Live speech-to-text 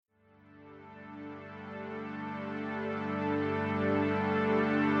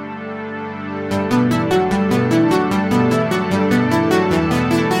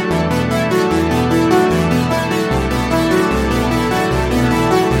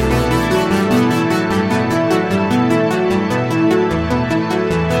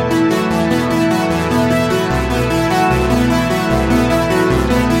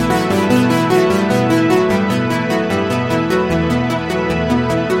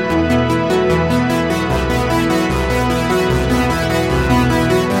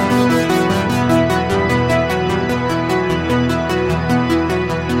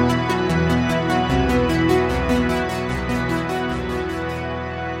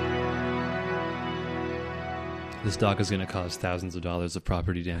This dock is going to cause thousands of dollars of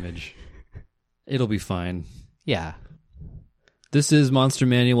property damage. It'll be fine. Yeah. This is Monster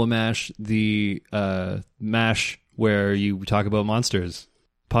Manual MASH, the MASH where you talk about monsters.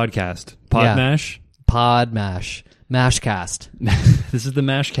 Podcast. Podmash? Podmash. Mashcast. This is the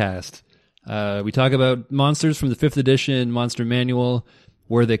MASHcast. We talk about monsters from the 5th edition Monster Manual,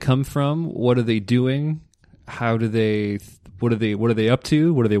 where they come from, what are they doing, what are they up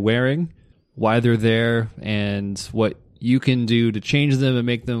to, what are they wearing, why they're there, and what you can do to change them and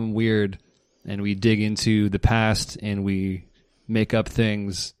make them weird. And we dig into the past and we make up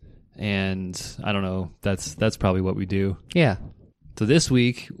things, and I don't know, that's probably what we do. Yeah. So this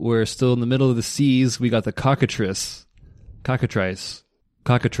week, we're still in the middle of the seas. We got the cockatrice. Cockatrice.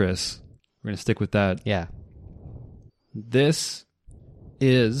 We're going to stick with that. Yeah. This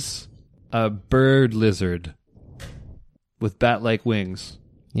is a bird lizard with bat-like wings.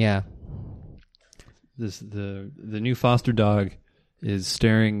 Yeah. The new foster dog is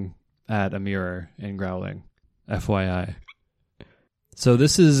staring at a mirror and growling. FYI. So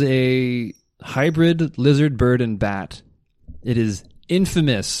this is a hybrid lizard, bird, and bat. It is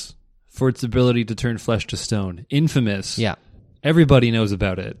infamous for its ability to turn flesh to stone. Infamous. Yeah. Everybody knows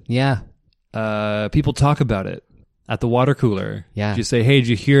about it. Yeah. People talk about it at the water cooler. Yeah. You say, hey,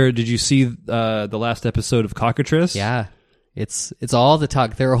 did you see the last episode of Cockatrice? Yeah. It's all the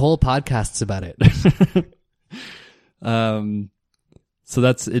talk. There are whole podcasts about it. So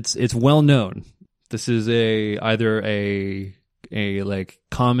it's well known. This is either a like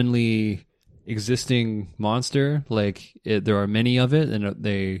commonly existing monster, like there are many of it and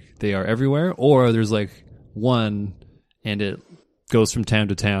they are everywhere, or there's like one and it goes from town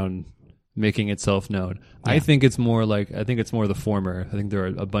to town making itself known. Yeah. I think it's more the former. I think there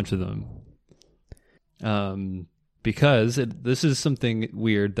are a bunch of them. Because this is something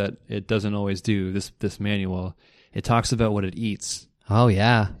weird that it doesn't always do, this manual. It talks about what it eats. Oh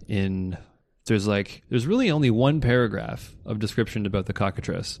yeah. There's really only one paragraph of description about the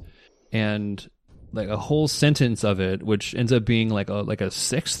cockatrice, and like a whole sentence of it, which ends up being like a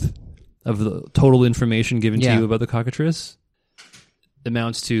sixth of the total information given to you about the cockatrice,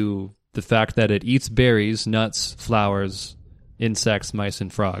 amounts to the fact that it eats berries, nuts, flowers, insects, mice,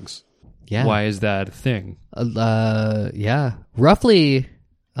 and frogs. Yeah. Why is that a thing? Yeah. Roughly,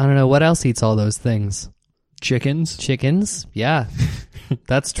 I don't know what else eats all those things. Chickens? Yeah.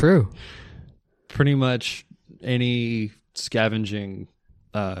 That's true. Pretty much any scavenging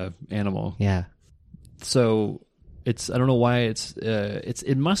animal. Yeah. So I don't know why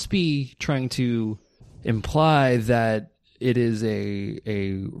it must be trying to imply that it is a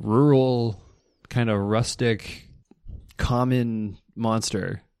rural, kind of rustic, common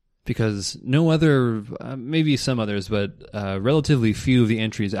monster, because no other, maybe some others, but relatively few of the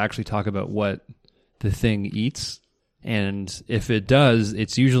entries actually talk about what the thing eats. And if it does,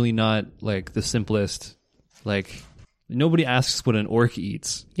 it's usually not like the simplest, like nobody asks what an orc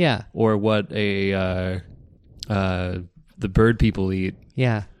eats. Yeah. Or what the bird people eat.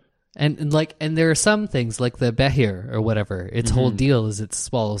 Yeah. And there are some things like the behir or whatever. Its whole deal is it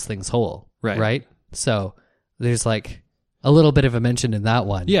swallows things whole. Right? So there's like a little bit of a mention in that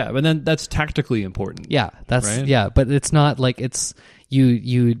one. Yeah, but then that's tactically important. Yeah, that's right? Yeah, but it's not like it's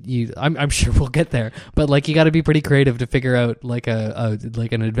I'm sure we'll get there, but like you got to be pretty creative to figure out like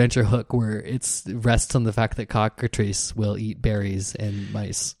an adventure hook where it rests on the fact that cockatrice will eat berries and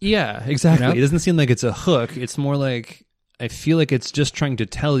mice. Yeah, exactly. You know? It doesn't seem like it's a hook. It's more like I feel like it's just trying to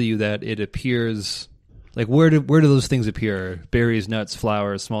tell you that it appears like where do those things appear? Berries, nuts,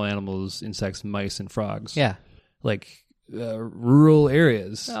 flowers, small animals, insects, mice, and frogs. Yeah, like rural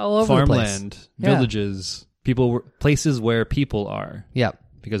areas, all over farmland, the place. Yeah. villages. Places where people are. Yeah.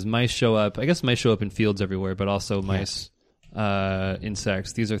 Because mice show up. I guess mice show up in fields everywhere, but also mice,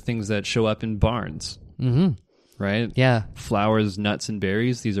 insects. These are things that show up in barns. Mm-hmm. Right? Yeah. Flowers, nuts, and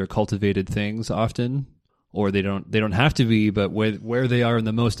berries. These are cultivated things often, or they don't have to be. But where they are in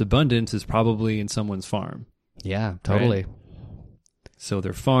the most abundance is probably in someone's farm. Yeah. Totally. Right? So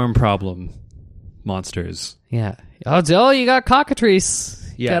they're farm problem monsters. Yeah. Oh, you got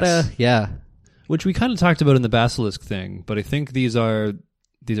cockatrice. Yes. Yeah. Which we kind of talked about in the basilisk thing, but I think these are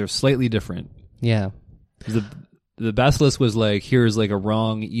slightly different. Yeah. The basilisk was like, here's like a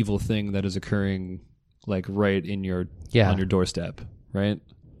wrong, evil thing that is occurring like right in on your doorstep, right?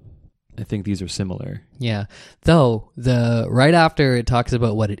 I think these are similar. Yeah. Though right after it talks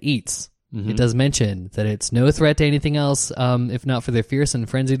about what it eats, it does mention that it's no threat to anything else, if not for their fierce and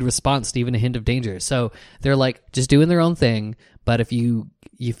frenzied response to even a hint of danger. So they're like just doing their own thing, but if you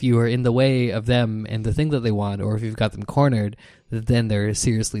are in the way of them and the thing that they want, or if you've got them cornered, then they're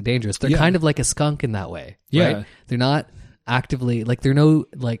seriously dangerous. They're kind of like a skunk in that way. Yeah. Right? They're not actively like they're no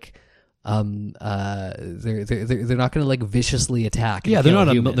like they're not going to like viciously attack. And Yeah, kill they're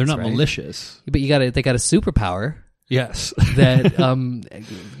not humans, they're not right? malicious. But they got a superpower Yes. that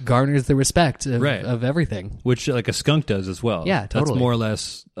garners the respect of, Right. of everything. Which like a skunk does as well. Yeah, totally. That's more or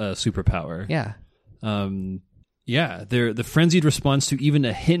less a superpower. Yeah. Yeah, they're the frenzied response to even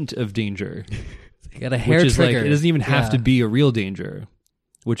a hint of danger. They got a hair which is trigger. like it doesn't even have Yeah. to be a real danger,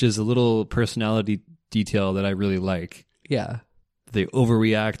 which is a little personality detail that I really like. Yeah. They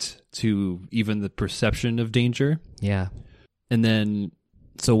overreact to even the perception of danger. Yeah. And then,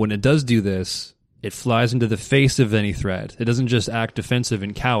 so when it does do this, it flies into the face of any threat. It doesn't just act defensive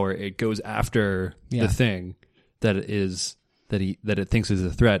and cower. It goes after Yeah. the thing that it is that it thinks is a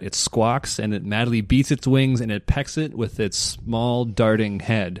threat. It squawks and it madly beats its wings and it pecks it with its small darting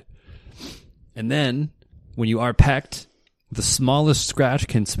head. And then, when you are pecked, the smallest scratch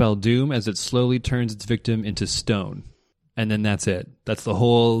can spell doom as it slowly turns its victim into stone. And then that's it. That's the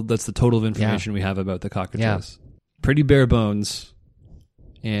total of information we have about the cockatrice. Pretty bare bones.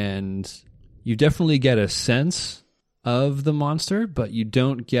 And you definitely get a sense of the monster, but you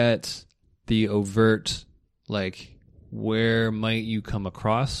don't get the overt, like, where might you come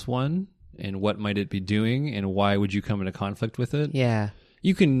across one and what might it be doing and why would you come into conflict with it? Yeah.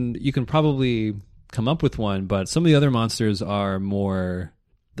 You can probably come up with one, but some of the other monsters are more...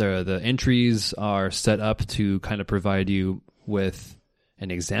 The entries are set up to kind of provide you with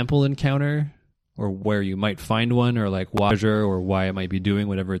an example encounter or where you might find one or like or why it might be doing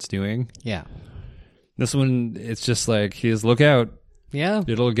whatever it's doing. Yeah. This one, it's just like, here's look out. Yeah.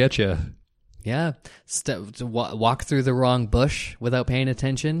 It'll get you. Yeah. Walk through the wrong bush without paying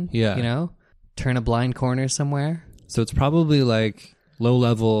attention. Yeah. You know? Turn a blind corner somewhere. So it's probably like low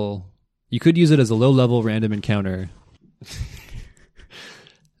level. You could use it as a low level random encounter.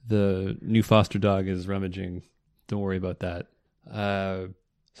 The new foster dog is rummaging. Don't worry about that.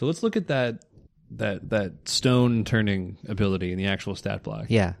 So let's look at that stone turning ability in the actual stat block.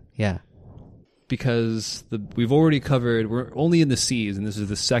 Yeah. Yeah. Because we've already covered, we're only in the seas, and this is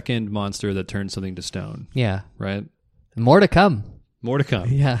the second monster that turns something to stone, Yeah. right? More to come. More to come.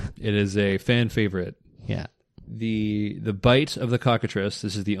 Yeah. It is a fan favorite. Yeah. The bite of the cockatrice,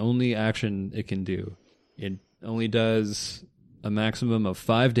 this is the only action it can do. It only does a maximum of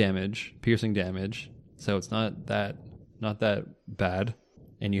 5 damage, piercing damage, so it's not that bad.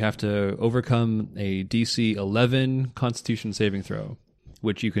 And you have to overcome a DC 11 Constitution saving throw,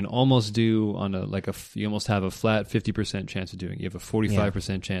 which you can almost do on you almost have a flat 50% chance of doing. You have a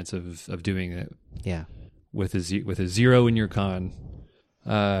 45% chance of doing it. Yeah. With a 0 in your con.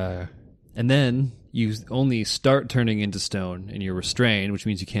 And then you only start turning into stone and you're restrained, which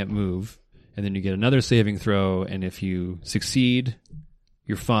means you can't move. And then you get another saving throw, and if you succeed,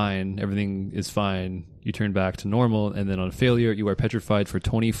 you're fine. Everything is fine. You turn back to normal, and then on failure, you are petrified for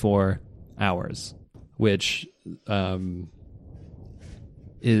 24 hours, which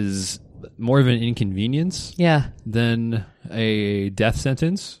is more of an inconvenience Yeah. than a death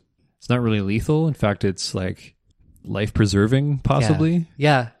sentence. It's not really lethal. In fact, it's like life-preserving, possibly.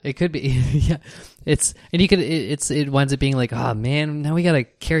 Yeah. It could be. Yeah. It winds up being like, oh man, now we gotta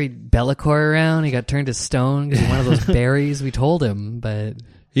carry Be'lakor around. He got turned to stone because one of those berries we told him, but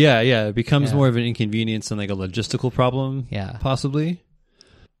Yeah. It becomes Yeah. more of an inconvenience and like a logistical problem, yeah. possibly.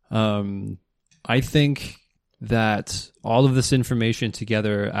 I think that all of this information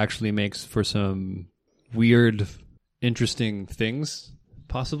together actually makes for some weird, interesting things,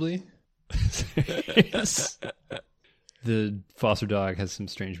 possibly. Yes. The foster dog has some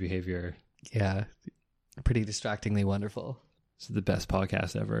strange behavior. Yeah. Pretty distractingly wonderful. It's the best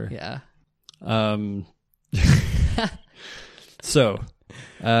podcast ever. Yeah. So,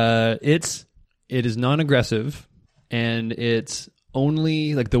 it is non-aggressive, and it's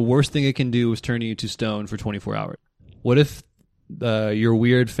only like the worst thing it can do is turn you to stone for 24 hours. What if your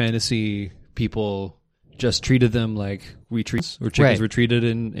weird fantasy people just treated them like retreats or chickens Right. were treated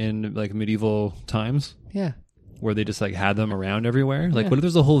in like medieval times, Yeah. where they just like had them around everywhere? Like, Yeah. what if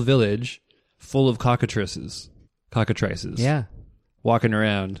there's a whole village full of cockatrices, Yeah. walking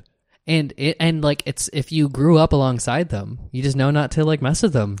around? And like it's if you grew up alongside them, you just know not to like mess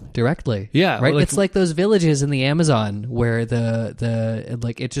with them directly. Yeah, right. like- It's like those villages in the Amazon where the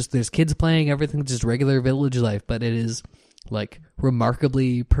like it just there's kids playing, everything's just regular village life, but it is like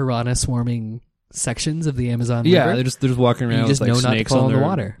remarkably piranha swarming sections of the Amazon Yeah, River. they're just walking around You just with like know not to snakes fall on in the their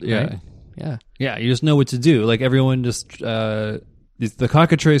water, Yeah, right? Yeah. Yeah, you just know what to do. Like everyone just the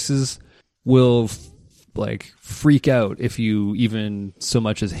cockatrices will like freak out if you even so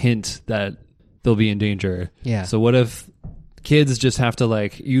much as hint that they'll be in danger. Yeah. So what if kids just have to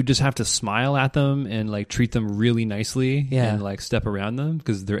like you just have to smile at them and like treat them really nicely Yeah. and like step around them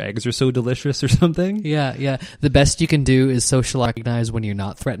because their eggs are so delicious or something? Yeah, yeah. The best you can do is social recognize when you're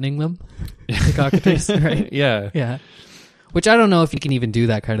not threatening them. The cockatrice, right? Yeah. Yeah. Which I don't know if you can even do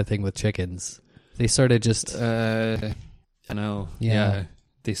that kind of thing with chickens. They sort of just... I know. Yeah. Yeah.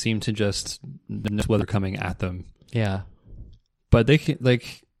 They seem to just know whether coming at them. Yeah. But they can,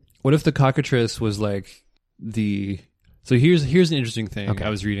 like, what if the cockatrice was like the... So here's an interesting thing Okay. I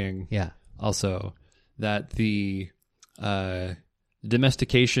was reading Yeah. also, that the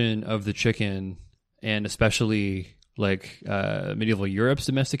domestication of the chicken, and especially like medieval Europe's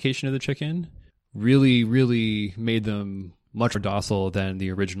domestication of the chicken, really, really made them much more docile than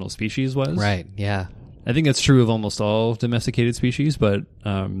the original species was. Right, yeah. I think that's true of almost all domesticated species, but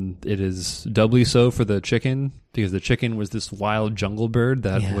it is doubly so for the chicken, because the chicken was this wild jungle bird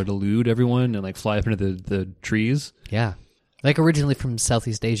that Yeah. would elude everyone and like fly up into the trees. Yeah. Like originally from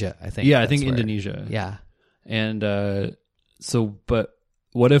Southeast Asia, I think. Yeah, I That's think where- Indonesia. Yeah. And but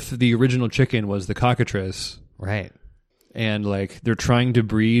what if the original chicken was the cockatrice, Right. and like they're trying to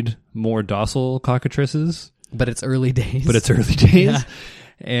breed more docile cockatrices, But it's early days. but it's early days? Yeah.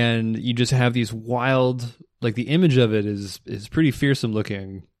 And you just have these wild, like the image of it is pretty fearsome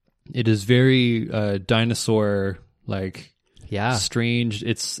looking. It is very dinosaur like Yeah. strange.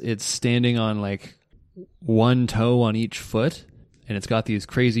 It's standing on like one toe on each foot, and it's got these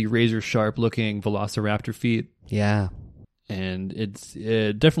crazy razor sharp looking velociraptor feet, Yeah. and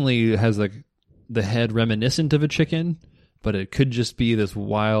it definitely has like the head reminiscent of a chicken, but it could just be this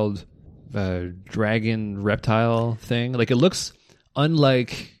wild dragon reptile thing. Like it looks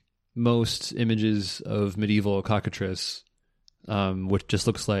unlike most images of medieval cockatrice, which just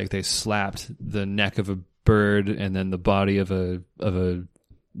looks like they slapped the neck of a bird and then the body of a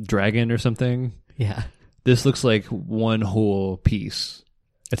dragon or something. Yeah. This looks like one whole piece.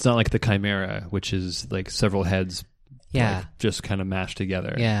 It's not like the chimera, which is like several heads, Yeah. like, just kind of mashed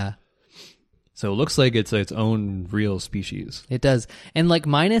together. Yeah. So it looks like it's its own real species. It does. And like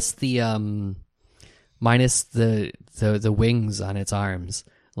minus the wings on its arms,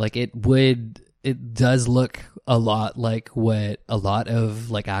 like it does look a lot like what a lot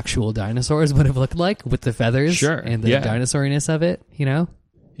of like actual dinosaurs would have looked like with the feathers. Sure, And the yeah. dinosauriness of it, you know?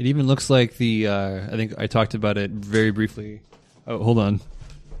 It even looks like the, I think I talked about it very briefly. Oh, hold on.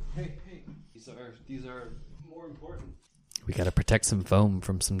 Hey, these are more important. We got to protect some foam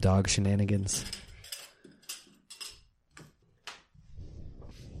from some dog shenanigans.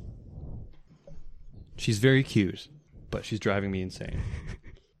 She's very cute, but she's driving me insane.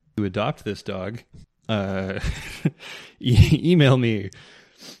 To adopt this dog, email me.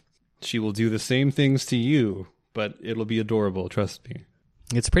 She will do the same things to you, but it'll be adorable, trust me.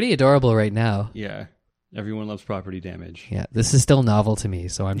 It's pretty adorable right now. Yeah. Everyone loves property damage. Yeah, this is still novel to me,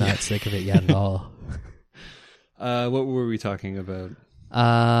 so I'm not sick of it yet at all. What were we talking about?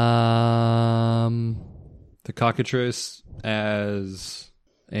 The cockatrice as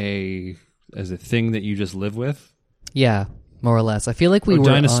a thing that you just live with? Yeah, more or less. I feel like we Or were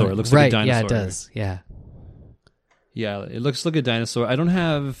dinosaur. on- It looks like a right, Yeah, it dinosaur. does. Yeah. Yeah, it looks like a dinosaur. I don't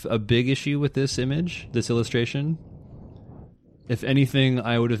have a big issue with this image, this illustration. If anything,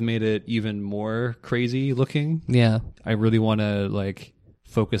 I would have made it even more crazy looking. Yeah. I really want to like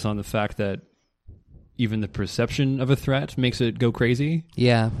focus on the fact that even the perception of a threat makes it go crazy.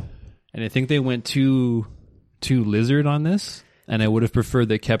 Yeah. And I think they went too lizard on this, and I would have preferred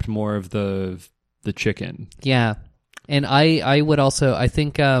they kept more of the chicken. Yeah. And I would also, I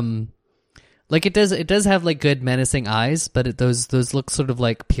think like it does have like good menacing eyes, but those look sort of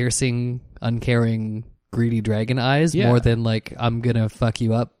like piercing, uncaring, greedy dragon eyes, Yeah. more than like I'm gonna fuck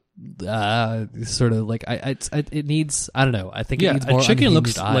you up. Sort of like it needs, I don't know. I think it Yeah, needs more a chicken unhinged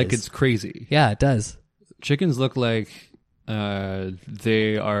looks eyes. like it's crazy. Yeah, it does. Chickens look like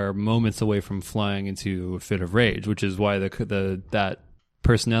they are moments away from flying into a fit of rage, which is why that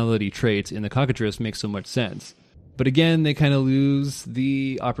personality trait in the cockatrice makes so much sense. But again, they kind of lose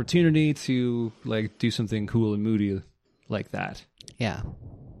the opportunity to like do something cool and moody like that. Yeah.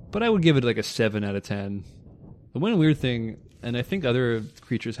 But I would give it like a 7 out of 10. The one weird thing, and I think other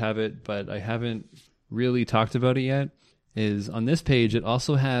creatures have it, but I haven't really talked about it yet, is on this page it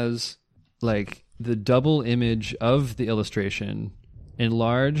also has like the double image of the illustration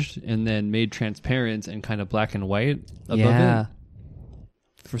enlarged and then made transparent and kind of black and white above Yeah. it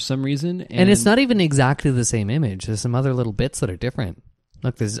for some reason. And it's not even exactly the same image. There's some other little bits that are different.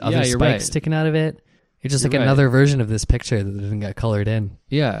 Look, there's Yeah, other you're spikes right. sticking out of it. It's just You're like right. another version of this picture that didn't get colored in.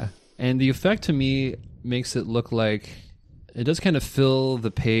 Yeah, and the effect to me makes it look like it does kind of fill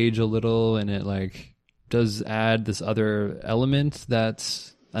the page a little, and it like does add this other element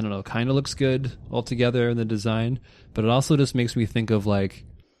that's, I don't know, kind of looks good altogether in the design, but it also just makes me think of like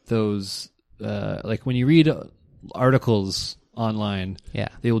those like when you read articles online, Yeah.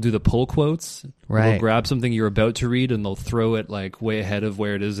 they will do the pull quotes. Right. They'll grab something you're about to read and they'll throw it like way ahead of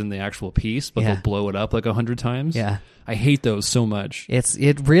where it is in the actual piece, but Yeah. they'll blow it up like 100 times. Yeah. I hate those so much.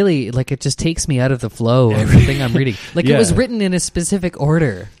 It really, like, it just takes me out of the flow of the thing I'm reading. Like, Yeah. it was written in a specific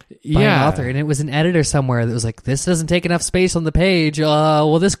order by an Yeah. author, and it was an editor somewhere that was like, this doesn't take enough space on the page.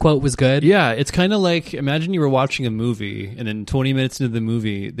 Well, this quote was good. Yeah, it's kind of like, imagine you were watching a movie and then 20 minutes into the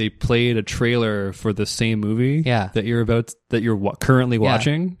movie, they played a trailer for the same movie Yeah. that you're currently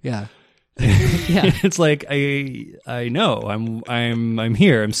watching. Yeah. Yeah. It's like, I know, I'm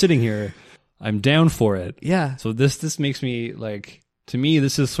here, I'm sitting here, I'm down for it. Yeah. So this makes me like, to me,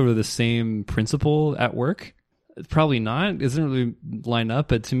 this is sort of the same principle at work. It's probably not. It doesn't really line up,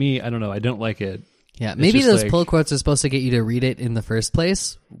 but to me, I don't know. I don't like it. Yeah. Maybe just those like- pull quotes are supposed to get you to read it in the first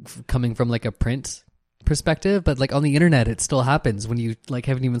place, coming from like a print perspective, but like on the internet, it still happens when you like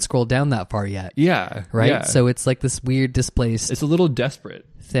haven't even scrolled down that far yet. Yeah. Right. Yeah. So it's like this weird displaced it's a little desperate.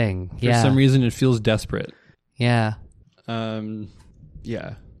 thing. For Yeah. some reason, it feels desperate. Yeah.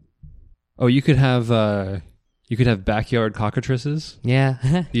 Yeah. Oh, you could have backyard cockatrices.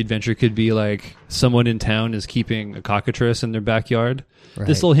 Yeah. The adventure could be like someone in town is keeping a cockatrice in their backyard. Right.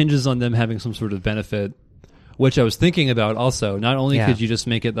 This all hinges on them having some sort of benefit, which I was thinking about also. Not only Yeah. could you just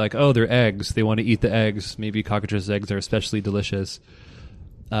make it like, oh, they're eggs, they want to eat the eggs. Maybe cockatrice eggs are especially delicious.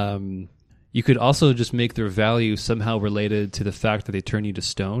 You could also just make their value somehow related to the fact that they turn you to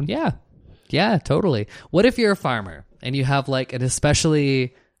stone. Yeah. Yeah, totally. What if you're a farmer and you have like an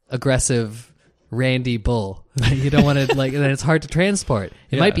especially aggressive randy bull that you don't want to like, and then it's hard to transport.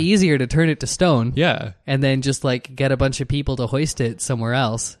 It might be easier to turn it to stone. Yeah. And then just like get a bunch of people to hoist it somewhere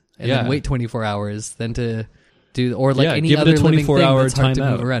else and Yeah. then wait 24 hours than to do, or like Yeah, any give it a other living 24-hour thing that's hard to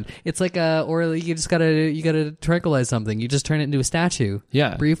timeout. move around. It's like or you gotta tranquilize something. You just turn it into a statue.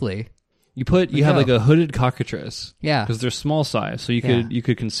 Yeah. Briefly. You have go. like a hooded cockatrice. Yeah. Because they're small size, so you Yeah.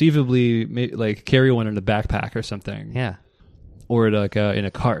 could conceivably like carry one in a backpack or something, Yeah. or like in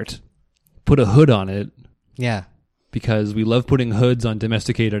a cart. Put a hood on it Yeah. because we love putting hoods on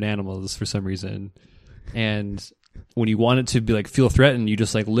domesticated animals for some reason. And when you want it to be like feel threatened, you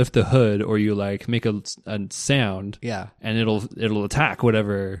just like lift the hood or you like make a sound, Yeah. and it'll attack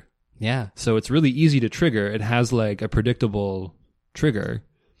whatever. Yeah. So it's really easy to trigger. It has like a predictable trigger.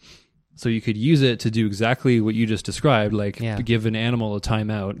 So you could use it to do exactly what you just described, like Yeah. give an animal a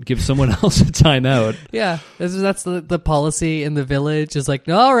timeout, give someone else a timeout. Yeah, that's the policy in the village is like,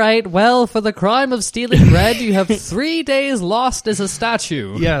 all right, well, for the crime of stealing bread, you have 3 days lost as a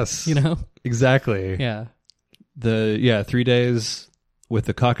statue. Yes. You know? Exactly. Yeah. 3 days with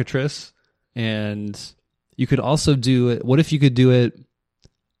the cockatrice. And you could also do it. What if you could do it?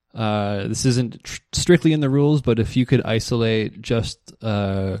 This isn't strictly in the rules, but if you could isolate just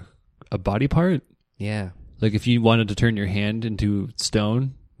a body part, Yeah. like if you wanted to turn your hand into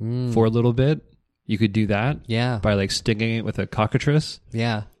stone for a little bit, you could do that Yeah. by like stinging it with a cockatrice.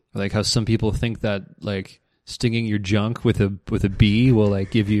 Yeah. Like how some people think that like stinging your junk with a bee will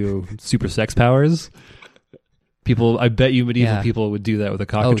like give you super sex powers. I bet you medieval Yeah. people would do that with a Oh,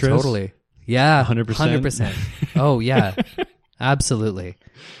 cockatrice. totally. Yeah. 100%. 100%. Oh, yeah. Absolutely.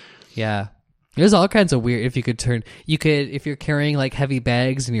 Yeah. There's all kinds of weird, if you're carrying like heavy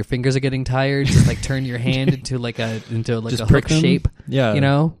bags and your fingers are getting tired, just like turn your hand into like a Just hook prick them. shape, Yeah. you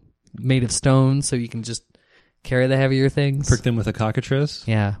know, made of stone so you can just carry the heavier things. Prick them with a cockatrice.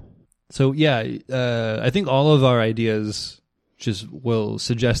 Yeah. So yeah, I think all of our ideas just will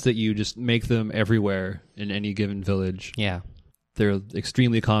suggest that you just make them everywhere in any given village. Yeah. They're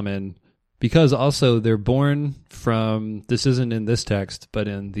extremely common because also they're born from, this isn't in this text, but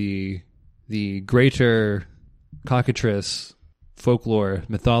in the greater cockatrice folklore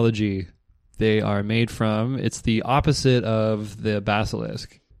mythology, they are made from, it's the opposite of the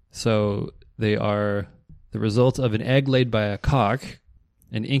basilisk. So they are the result of an egg laid by a cock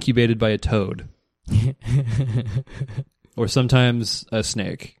and incubated by a toad. Or sometimes a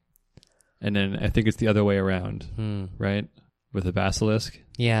snake. And then I think it's the other way around, right? With a basilisk.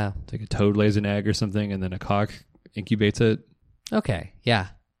 Yeah. It's like a toad lays an egg or something and then a cock incubates it. Okay. Yeah.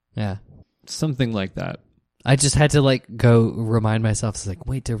 Yeah. Something like that. I just had to like go remind myself. It's like,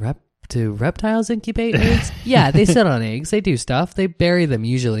 wait, do do reptiles incubate eggs? Yeah, they sit on eggs. They do stuff. They bury them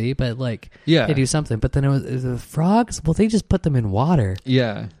usually, but like Yeah. they do something. But then it was the frogs. Well, they just put them in water.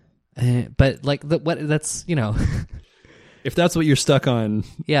 Yeah. But like that's If that's what you're stuck on,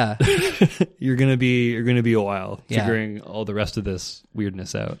 yeah, you're gonna be a while Yeah. figuring all the rest of this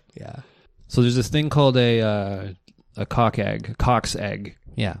weirdness out. yeah, So there's this thing called a cock's egg,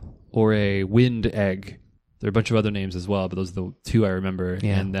 yeah. or a wind egg. There are a bunch of other names as well, but those are the two I remember.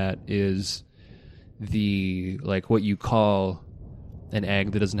 Yeah. And that is the like what you call an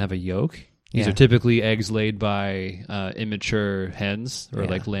egg that doesn't have a yolk. These Yeah. are typically eggs laid by immature hens, or Yeah.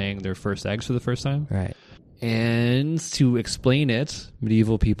 like laying their first eggs for the first time. Right. And to explain it,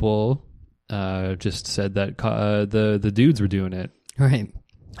 medieval people just said that the dudes were doing it. Right.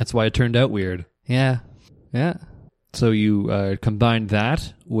 That's why it turned out weird. Yeah. Yeah. So you combine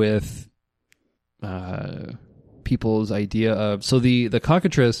that with people's idea of... So the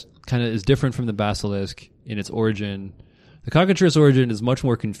cockatrice kind of is different from the basilisk in its origin. The cockatrice origin is much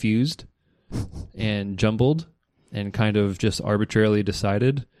more confused and jumbled and kind of just arbitrarily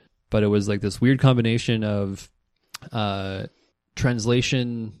decided. But it was like this weird combination of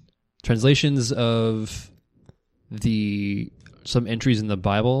translations of some entries in the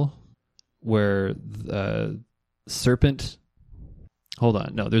Bible where serpent. Hold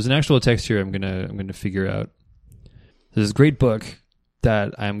on, no, there's an actual text here. I'm gonna figure out. There's this great book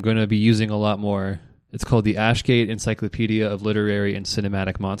that I'm gonna be using a lot more. It's called the Ashgate Encyclopedia of Literary and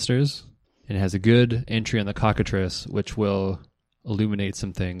Cinematic Monsters, and it has a good entry on the cockatrice, which will illuminate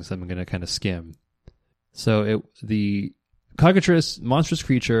some things I'm going to kind of skim. So the cockatrice, monstrous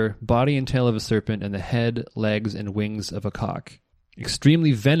creature, body and tail of a serpent, and the head, legs, and wings of a cock.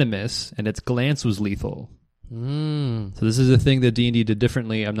 Extremely venomous, and its glance was lethal. Mm. So this is a thing that D&D did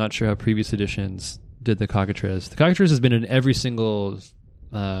differently. I'm not sure how previous editions did the cockatrice. The cockatrice has been in every single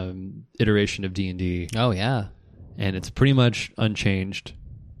iteration of D&D, Oh yeah. and it's pretty much unchanged.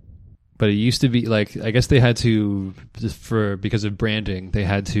 But it used to be like, I guess they had to, because of branding, they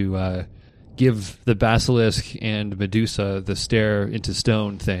had to give the basilisk and Medusa the stare into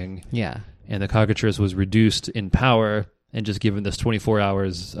stone thing. Yeah. And the cockatrice was reduced in power and just given this 24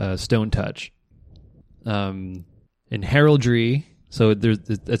 hours stone touch. In heraldry, so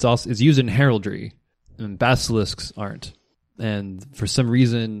it's used in heraldry, and basilisks aren't. And for some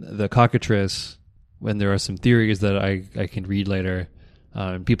reason, the cockatrice, when there are some theories that I can read later,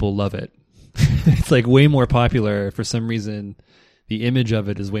 people love it. It's like way more popular for some reason. The image of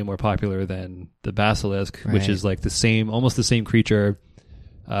it is way more popular than the basilisk, which Right. is like almost the same creature.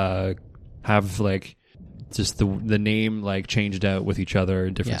 Have like just the name like changed out with each other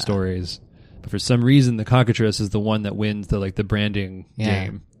in different Yeah. stories. But for some reason, the cockatrice is the one that wins the branding Yeah.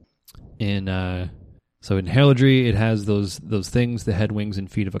 game. So in heraldry, it has those things: the head, wings, and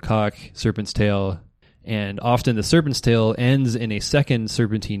feet of a cock, serpent's tail. And often the serpent's tail ends in a second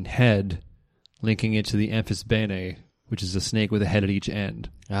serpentine head, linking it to the amphis bene, which is a snake with a head at each end,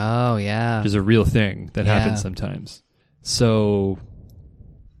 Oh yeah. which is a real thing that Yeah. happens sometimes. So,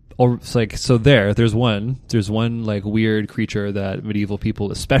 there's one like weird creature that medieval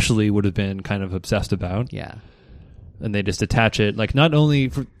people especially would have been kind of obsessed about, Yeah. and they just attach it. Like not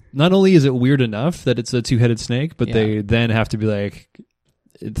only is it weird enough that it's a two-headed snake, but Yeah. they then have to be like,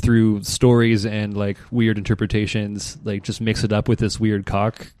 through stories and like weird interpretations, like just mix it up with this weird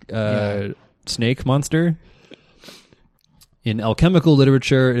cock snake monster. In alchemical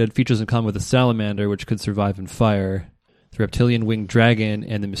literature, it features in common with the salamander, which could survive in fire, the reptilian winged dragon,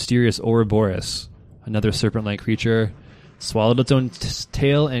 and the mysterious Ouroboros, another serpent-like creature, swallowed its own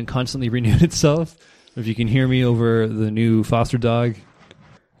tail and constantly renewed itself. If you can hear me over the new foster dog,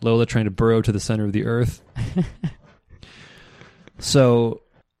 Lola trying to burrow to the center of the earth. So,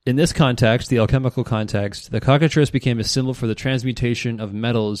 in this context, the alchemical context, the cockatrice became a symbol for the transmutation of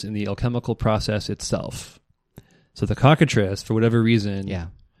metals in the alchemical process itself. So the cockatrice, for whatever reason, Yeah.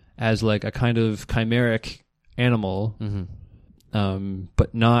 as like a kind of chimeric animal, Mm-hmm.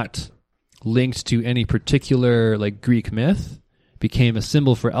 but not linked to any particular like Greek myth, became a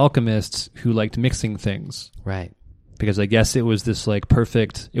symbol for alchemists who liked mixing things. Right. Because I guess it was this like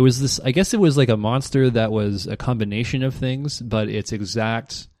perfect, I guess it was like a monster that was a combination of things, but its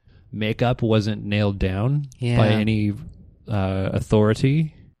exact makeup wasn't nailed down by any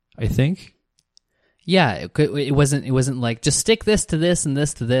authority, I think. Yeah, it wasn't like just stick this to this and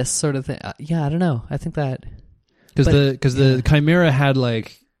this to this sort of thing. Yeah, I don't know. I think that Because But- the chimera had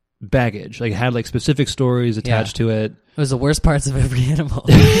like baggage, like had like specific stories attached to it. it was the worst parts of every animal.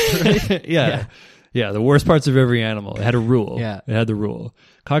 Yeah, the worst parts of every animal. It had a rule. Yeah. It had the rule.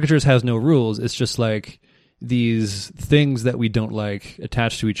 Cockatrice has no rules. It's just like these things that we don't like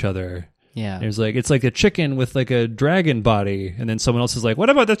attached to each other. Yeah. There's like, it's like a chicken with like a dragon body, and then someone else is like, what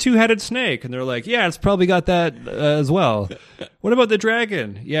about the two-headed snake? And they're like, yeah, it's probably got that as well. What about the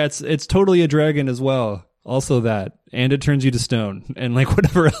dragon? Yeah, it's totally a dragon as well. Also that, and it turns you to stone, and like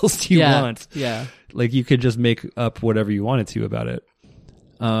whatever else you want. Yeah. Like you could just make up whatever you wanted to about it.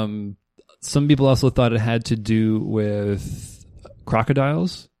 Some people also thought it had to do with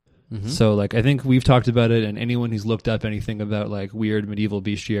crocodiles. Mm-hmm. So like I think we've talked about it, and anyone who's looked up anything about like weird medieval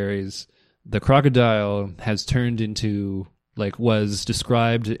bestiaries, the crocodile has turned into like was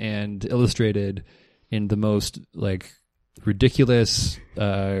described and illustrated in the most like ridiculous,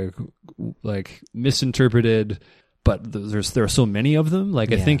 like misinterpreted. But there are so many of them.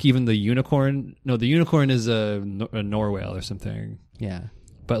 Like I think even the unicorn. No, the unicorn is a Norway or something. Yeah.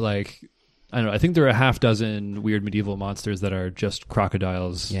 But like I don't know. I think there are a half dozen weird medieval monsters that are just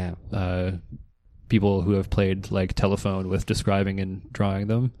crocodiles. Yeah. People who have played like telephone with describing and drawing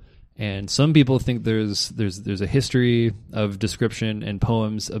them. And some people think there's a history of description and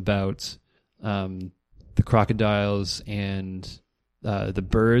poems about the crocodiles and the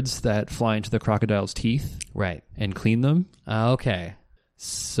birds that fly into the crocodile's teeth, Right. and clean them. Okay.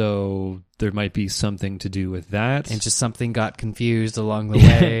 So there might be something to do with that. And just something got confused along the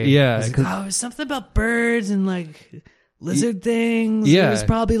way. Yeah. It's like, oh, it's something about birds and like lizard things. Yeah. It was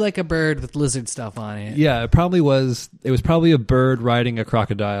probably like a bird with lizard stuff on it. Yeah, it probably was. It was probably a bird riding a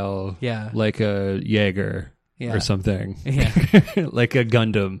crocodile. Yeah. Like a Jaeger Yeah. or something. Yeah. Like a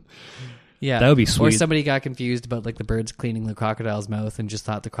Gundam. Yeah. That would be Or sweet. somebody got confused about like the birds cleaning the crocodile's mouth and just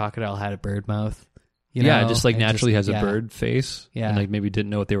thought the crocodile had a bird mouth. You Yeah, know? just like And naturally has a yeah. bird face. Yeah. And like maybe didn't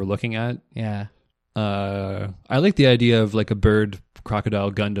know what they were looking at. Yeah. I like the idea of like a bird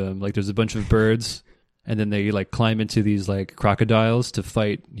crocodile Gundam. Like there's a bunch of birds and then they like climb into these like crocodiles to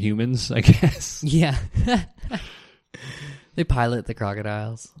fight humans, I guess. Yeah. They pilot the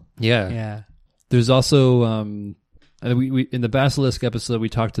crocodiles. Yeah. Yeah. There's also we in the Basilisk episode we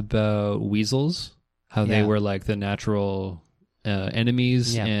talked about weasels, how they Yeah. were like the natural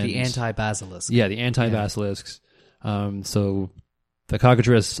enemies. Yeah. And The anti-basilisk. Yeah, the anti-basilisks. So the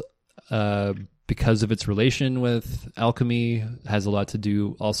cockatrice, because of its relation with alchemy, has a lot to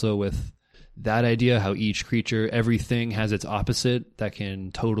do also with that idea, how each creature, everything has its opposite that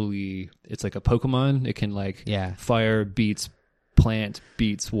can totally, it's like a Pokemon. It can like fire beats plant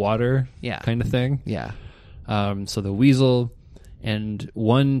beats water kind of thing. Yeah. So the weasel, and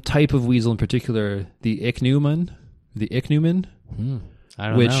one type of weasel in particular, the ichneumon. I don't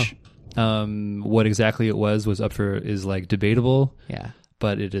know. Which what exactly it was is like debatable. Yeah.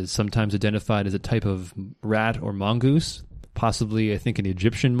 But it is sometimes identified as a type of rat or mongoose, possibly I think an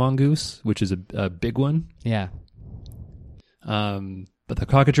Egyptian mongoose, which is a big one. Yeah. But the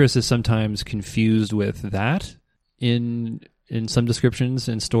cockatrice is sometimes confused with that in some descriptions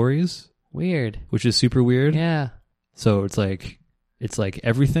and stories. Weird. Which is super weird. Yeah. So it's like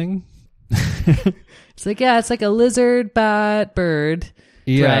everything. It's like, yeah, it's like a lizard, bat, bird,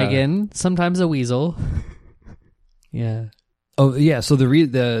 dragon, sometimes a weasel. Yeah. Oh yeah, so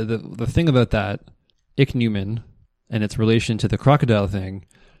the thing about that ichneumon and its relation to the crocodile thing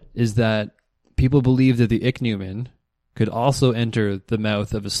is that people believe that the ichneumon could also enter the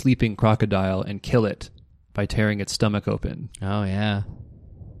mouth of a sleeping crocodile and kill it by tearing its stomach open. Oh yeah.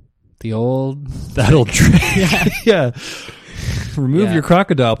 That old trick. Yeah. Remove your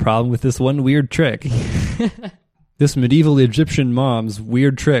crocodile problem with this one weird trick. This medieval Egyptian mom's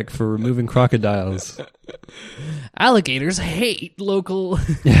weird trick for removing crocodiles. Alligators hate local.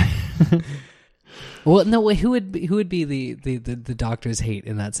 Well, no. Wait, who would be the doctors hate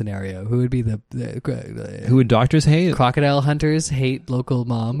in that scenario? Who would be who would doctors hate? Crocodile hunters hate local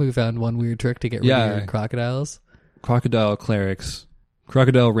mom who found one weird trick to get rid of your crocodiles. Crocodile clerics,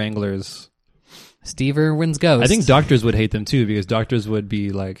 crocodile wranglers. Steve Irwin's ghost. I think doctors would hate them too, because doctors would be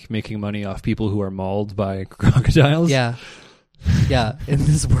like making money off people who are mauled by crocodiles. Yeah. Yeah. In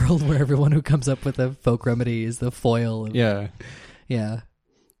this world where everyone who comes up with a folk remedy is the foil. Yeah. Yeah.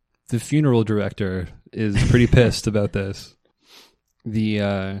 The funeral director is pretty pissed about this.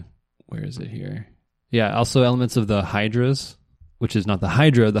 Where is it here? Yeah. Also elements of the hydras, which is not the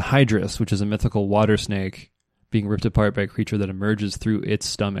hydra, the hydrus, which is a mythical water snake being ripped apart by a creature that emerges through its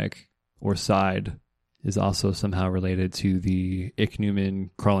stomach or side, is also somehow related to the ichneumon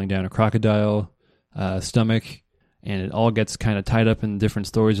crawling down a crocodile stomach, and it all gets kind of tied up in different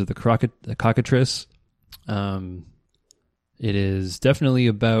stories of the cockatrice. It is definitely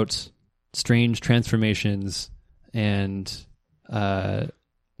about strange transformations, and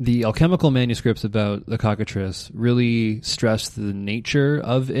the alchemical manuscripts about the cockatrice really stress the nature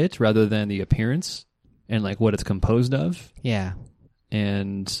of it rather than the appearance. and like what it's composed of. Yeah.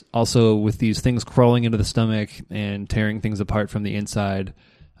 And also with these things crawling into the stomach and tearing things apart from the inside.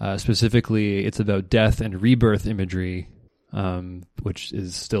 Specifically, it's about death and rebirth imagery, which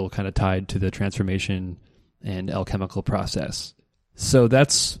is still kind of tied to the transformation and alchemical process. So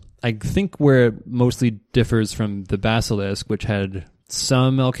that's, I think, where it mostly differs from the basilisk, which had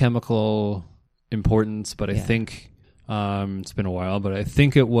some alchemical importance, but I think it's been a while, but I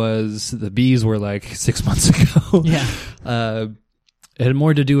think it was the bees were like 6 months ago. Yeah. It had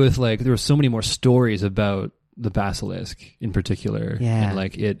more to do with like there were so many more stories about the basilisk in particular, and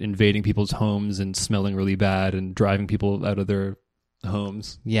like it invading people's homes and smelling really bad and driving people out of their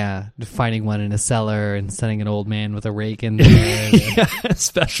homes. Yeah, finding one in a cellar and sending an old man with a rake in there. Yeah,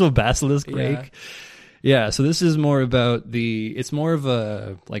 special basilisk rake. Yeah, so this is more about it's more of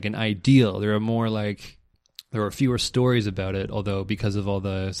a like an ideal. There are fewer stories about it, although because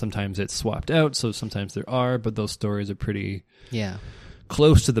of sometimes it's swapped out, so sometimes there are, but those stories are pretty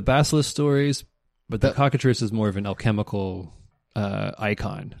close to the basilisk stories. But the cockatrice is more of an alchemical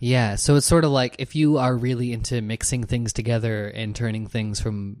icon. Yeah, so it's sort of like if you are really into mixing things together and turning things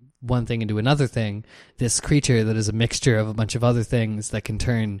from one thing into another thing, this creature that is a mixture of a bunch of other things that can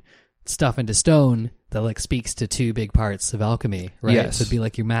turn stuff into stone, that like speaks to two big parts of alchemy, right? Yes. So it'd be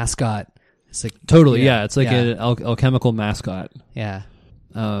like your mascot. It's like Totally, yeah. It's like an alchemical mascot. Yeah.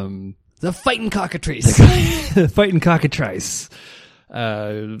 The fighting cockatrice. Fighting cockatrice.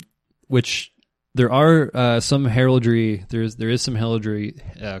 Which there are some heraldry. There is some heraldry.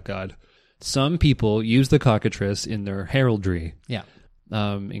 Oh God, some people use the cockatrice in their heraldry. Yeah.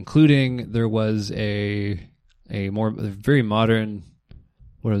 Including there was a very modern.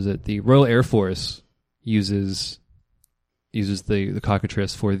 What is it? The Royal Air Force uses the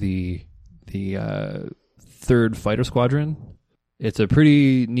cockatrice for the 3rd Fighter Squadron. It's a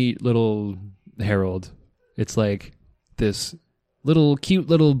pretty neat little herald. It's like this cute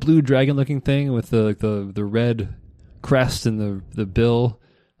little blue dragon looking thing with the red crest and the bill.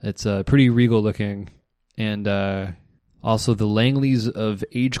 It's pretty regal looking. And also the Langleys of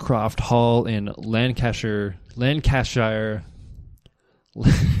Agecroft Hall in Lancashire.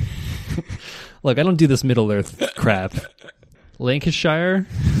 Look, I don't do this Middle Earth crap. Lancashire?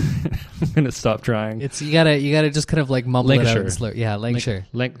 I'm gonna stop trying. It's you gotta just kind of like mumble it out and slur. Yeah, Lancashire.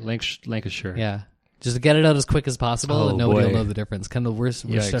 Lancashire. Yeah. Just get it out as quick as possible, and nobody will boy. know the difference. Kind of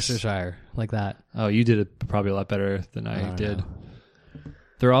Worcestershire, like that. Oh, you did it probably a lot better than I did.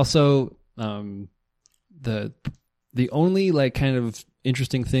 They're also the only like kind of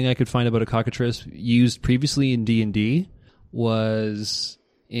interesting thing I could find about a cockatrice used previously in D&D was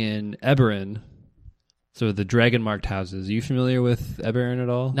in Eberron. So the dragon marked houses. Are you familiar with Eberron at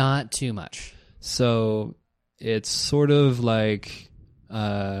all? Not too much. So it's sort of like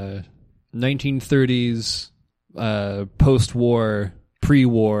 1930s post-war,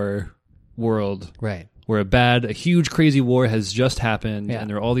 pre-war world. Right. Where a huge crazy war has just happened, and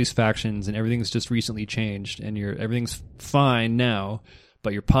there are all these factions, and everything's just recently changed, and everything's fine now,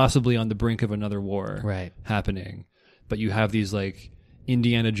 but you're possibly on the brink of another war happening. But you have these like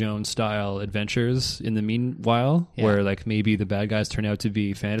Indiana Jones style adventures in the meanwhile, where like maybe the bad guys turn out to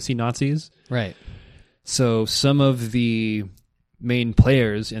be fantasy Nazis. Right. So some of the main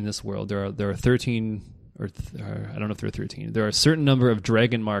players in this world, there are 13, or I don't know if there are 13. There are a certain number of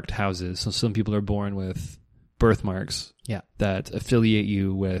dragon marked houses. So some people are born with birthmarks that affiliate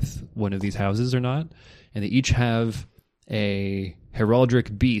you with one of these houses or not. And they each have a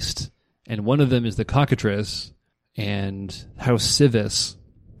heraldic beast. And one of them is the cockatrice and House Civis.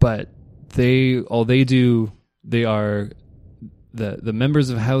 But they are the members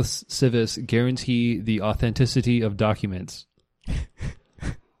of House Civis guarantee the authenticity of documents.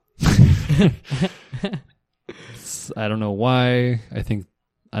 I don't know why.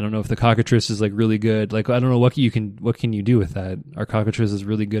 I don't know if the cockatrice is like really good. Like I don't know what can you do with that? Our cockatrice is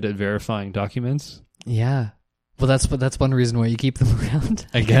really good at verifying documents. Yeah. Well, that's one reason why you keep them around.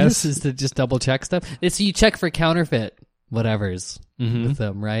 I guess is to just double check stuff. It's you check for counterfeit whatever's with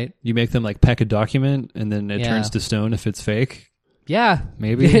them, right? You make them like peck a document, and then it turns to stone if it's fake. Yeah,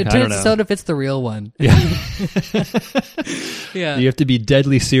 maybe it turns to stone if it's the real one. Yeah, yeah. You have to be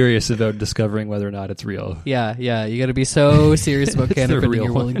deadly serious about discovering whether or not it's real. Yeah. You got to be so serious about counterfeiting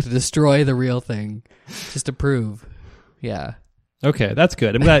you're willing one. to destroy the real thing just to prove. Yeah. Okay, that's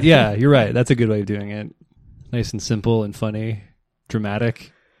good. I'm glad. Yeah, you're right. That's a good way of doing it. Nice and simple and funny,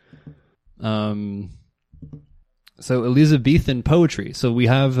 dramatic. So Elizabethan poetry. So we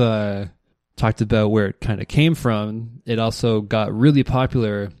have talked about where it kind of came from. It also got really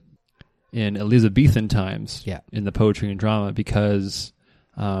popular in Elizabethan times in the poetry and drama because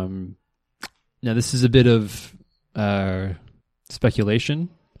Now, this is a bit of speculation,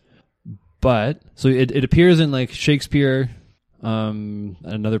 but so it appears in like Shakespeare,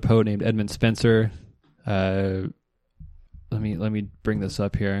 another poet named Edmund Spenser. Let me bring this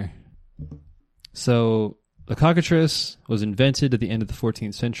up here. So the cockatrice was invented at the end of the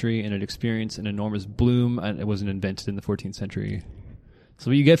 14th century, and it experienced an enormous bloom. And it wasn't invented in the 14th century.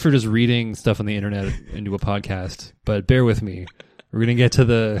 So what you get for just reading stuff on the internet into a podcast, but bear with me. We're going to get to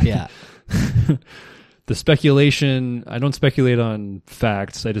the the speculation. I don't speculate on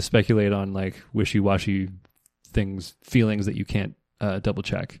facts. I just speculate on like wishy-washy feelings that you can't double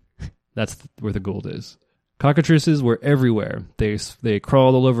check. That's where the gold is. Cockatrices were everywhere. They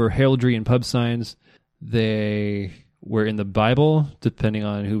crawled all over heraldry and pub signs. They were in the Bible, depending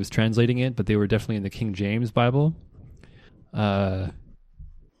on who was translating it, but they were definitely in the King James Bible.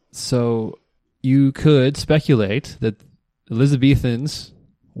 So you could speculate that Elizabethans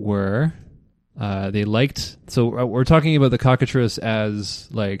were, they liked, so we're talking about the cockatrice as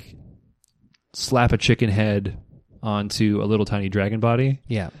like slap a chicken head onto a little tiny dragon body.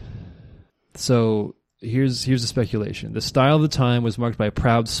 Yeah. So here's the speculation. The style of the time was marked by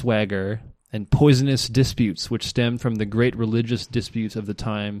proud swagger and poisonous disputes, which stemmed from the great religious disputes of the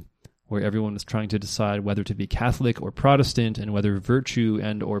time, where everyone was trying to decide whether to be Catholic or Protestant and whether virtue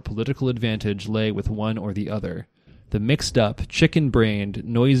and or political advantage lay with one or the other. The mixed-up, chicken-brained,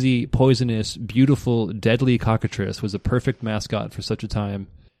 noisy, poisonous, beautiful, deadly cockatrice was a perfect mascot for such a time.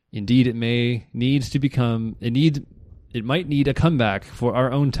 Indeed, it might need a comeback for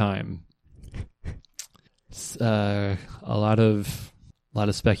our own time. A lot of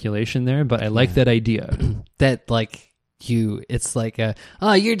speculation there, but I like that idea. That like it's like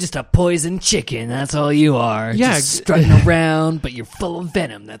you're just a poison chicken. That's all you are. Yeah, just strutting around, but you're full of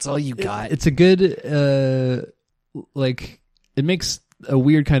venom. That's all you got. It's a good like it makes a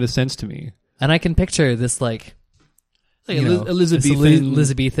weird kind of sense to me. And I can picture this like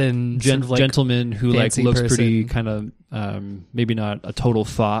Elizabethan sort of, like, gentleman who like looks person. pretty kind of maybe not a total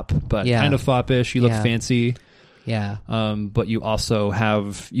fop, but kind of foppish. You look fancy. Yeah. But you also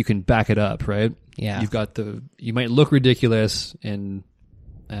you can back it up, right? Yeah. You might look ridiculous and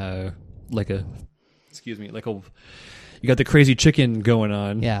you got the crazy chicken going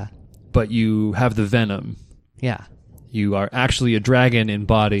on. Yeah. But you have the venom. Yeah. You are actually a dragon in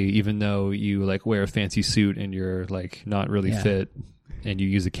body, even though you like wear a fancy suit and you're like not really fit and you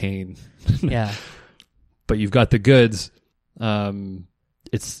use a cane. Yeah. But you've got the goods.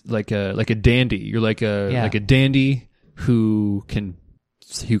 It's like a dandy. You're like a dandy who can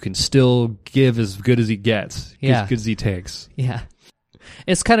still give as good as he gets, as good as he takes. Yeah.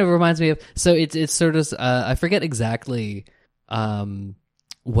 It's kind of reminds me of, so it's sort of I forget exactly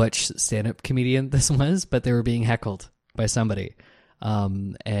which stand-up comedian this was, but they were being heckled by somebody.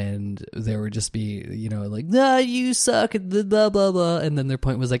 And they were just like, you suck, blah, blah, blah. And then their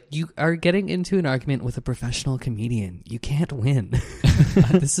point was like, you are getting into an argument with a professional comedian. You can't win.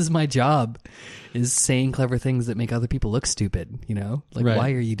 This is my job, is saying clever things that make other people look stupid, Like, right.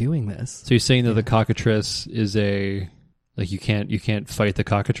 Why are you doing this? So you're saying that the cockatrice is you can't fight the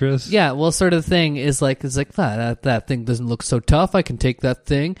cockatrice? Yeah, well, sort of thing is like, that thing doesn't look so tough. I can take that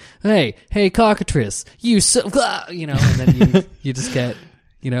thing. Hey, cockatrice, and then you just get,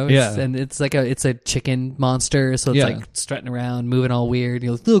 and it's like it's a chicken monster, so it's like strutting around, moving all weird.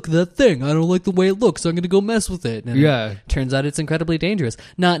 You're like, look at that thing. I don't like the way it looks, so I'm going to go mess with it. And it turns out it's incredibly dangerous.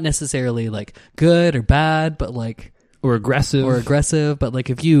 Not necessarily like good or bad, but like, or aggressive, but like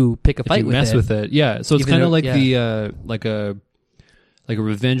if you pick a fight with it, mess with it, so it's kind of like the like a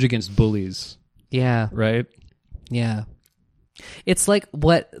revenge against bullies, right? Yeah, it's like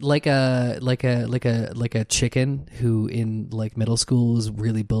a chicken who in like middle school was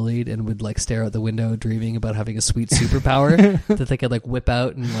really bullied and would like stare out the window dreaming about having a sweet superpower that they could like whip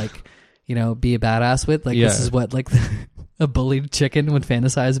out and like be a badass with. Like this is what like a bullied chicken would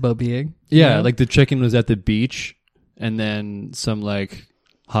fantasize about being. Like the chicken was at the beach. And then some like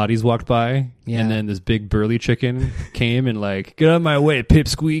hotties walked by, and then this big burly chicken came and like, get out of my way,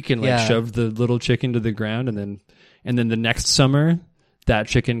 pipsqueak, and like shoved the little chicken to the ground. And then the next summer, that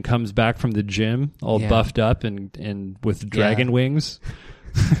chicken comes back from the gym all buffed up and with dragon wings.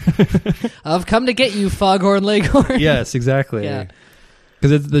 I've come to get you, Foghorn Leghorn. Yes, exactly. Yeah.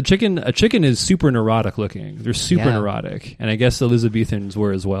 Because a chicken is super neurotic looking. They're super neurotic, and I guess Elizabethans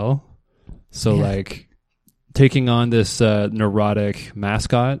were as well. So like, taking on this neurotic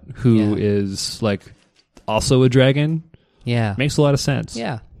mascot who is like also a dragon, makes a lot of sense.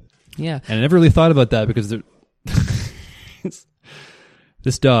 And I never really thought about that because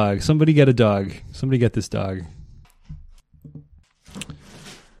this dog. Somebody get a dog. Somebody get this dog.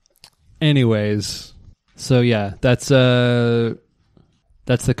 Anyways, so yeah, that's the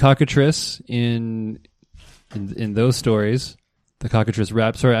cockatrice in those stories. The cockatrice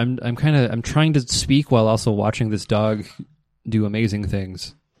rap. Sorry, I'm trying to speak while also watching this dog do amazing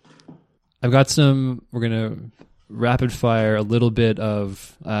things. I've got some. We're gonna rapid fire a little bit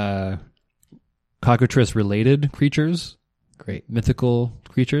of cockatrice related creatures. Great. Mythical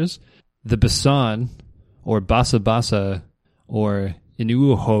creatures. The Basan, or Basa Basa, or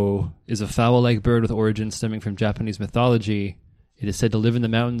Inuuho, is a fowl-like bird with origins stemming from Japanese mythology. It is said to live in the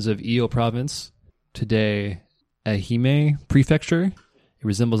mountains of Iyo Province, today Ehime Prefecture. It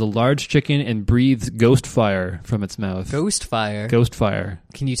resembles a large chicken and breathes ghost fire from its mouth. Ghost fire? Ghost fire.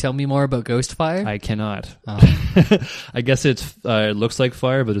 Can you tell me more about ghost fire? I cannot. Oh, I guess it looks like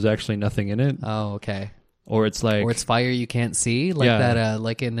fire, but there's actually nothing in it. oh okay. Or it's like... Or it's fire you can't see, like Yeah. that,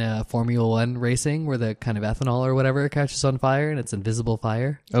 like in Formula One racing, where the kind of ethanol or whatever catches on fire and it's invisible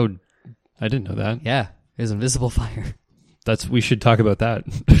fire. Oh, I didn't know that. Yeah, there's invisible fire. We should talk about that.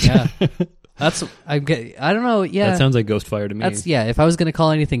 Yeah, I don't know. Yeah, That sounds like ghost fire to me. If I was going to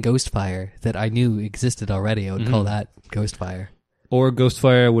call anything ghost fire that I knew existed already, I would call that ghost fire. Or ghost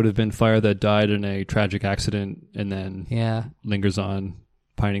fire would have been fire that died in a tragic accident and then Yeah, lingers on,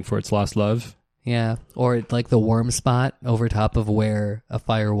 pining for its lost love. yeah, or like the warm spot over top of where a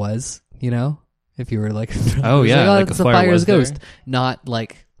fire was. You know, if you were like, Oh, yeah, like it's a a fire fire's was there. ghost, not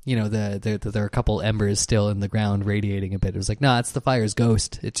like. You know, there are a couple embers still in the ground radiating a bit. It was like, no, it's the fire's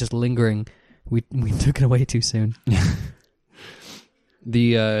ghost. It's just lingering. We took it away too soon.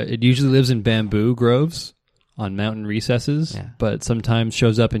 It usually lives in bamboo groves on mountain recesses, Yeah. but sometimes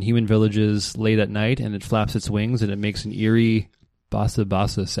shows up in human villages late at night, and it flaps its wings and it makes an eerie basa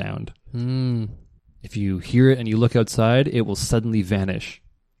basa sound. If you hear it and you look outside, it will suddenly vanish.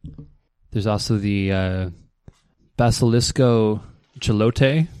 There's also the Basilisco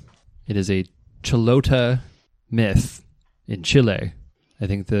Chilote. It is a Chilota myth in Chile. I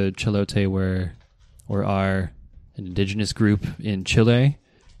think the Chilote are an indigenous group in Chile,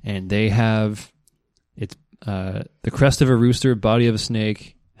 and they have the crest of a rooster, body of a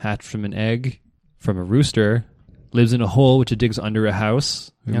snake, hatched from an egg from a rooster, lives in a hole which it digs under a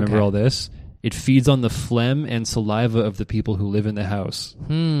house. Remember Okay. all this? It feeds on the phlegm and saliva of the people who live in the house,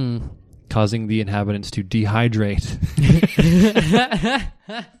 causing the inhabitants to dehydrate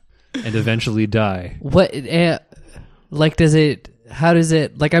and eventually die. What? Like, does it? How does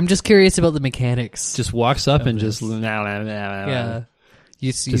it? Like, I'm just curious about the mechanics. Just walks up and this. just Yeah.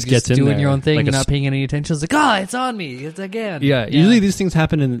 You just gets in doing there. your own thing Like and a not paying any attention. It's like, it's on me. It's again. Yeah, usually these things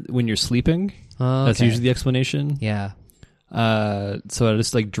happen when you're sleeping. Oh, That's okay. usually the explanation. Yeah. So it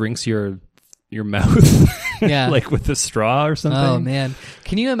just like drinks your mouth, Yeah. like with a straw or something. Oh man,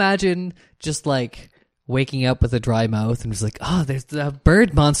 can you imagine just like waking up with a dry mouth and just like, there's the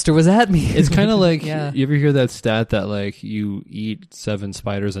bird monster was at me. It's kind of like Yeah. you ever hear that stat that like you eat 7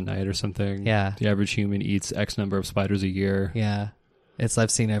 spiders a night or something? Yeah. The average human eats X number of spiders a year. Yeah,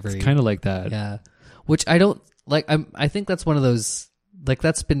 I've seen every Kind of like that. Yeah, which I don't like. I think that's one of those like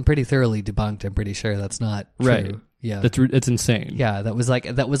that's been pretty thoroughly debunked. I'm pretty sure that's not true. Right. Yeah. It's insane. Yeah, that was like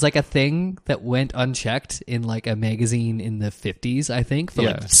a thing that went unchecked in like a magazine in the 50s, I think, for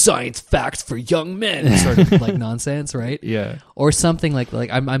Yeah. like science facts for young men, sort of like nonsense, right? Yeah. Or something like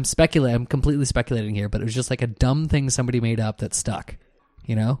I'm speculating. I'm completely speculating here, but it was just like a dumb thing somebody made up that stuck.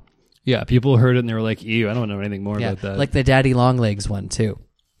 You know? Yeah. People heard it and they were like, "Ew, I don't know anything more Yeah, about that." like the daddy long legs one too.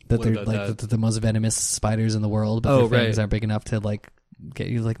 That What they're about like that? the most venomous spiders in the world, but Oh, their fangs right. aren't big enough to like get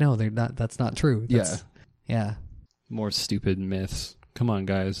you. Like, no, they're not. That's not true. That's, yeah. More stupid myths. Come on,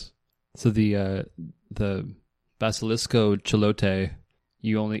 guys. So the Basilisco Chilote,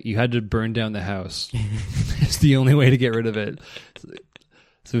 you had to burn down the house. It's the only way to get rid of it.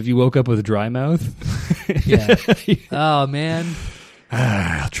 So if you woke up with a dry mouth, Yeah. Oh man,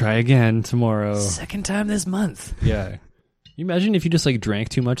 I'll try again tomorrow. second time this month. Yeah. Can you imagine if you just like drank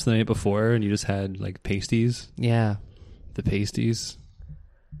too much the night before and you just had like pasties? Yeah. The pasties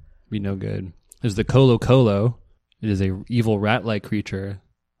be no good. There's the Colo Colo. It is a evil rat-like creature.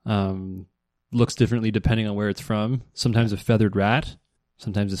 Looks differently depending on where it's from. Sometimes a feathered rat,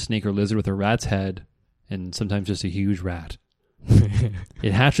 sometimes a snake or lizard with a rat's head, and sometimes just a huge rat.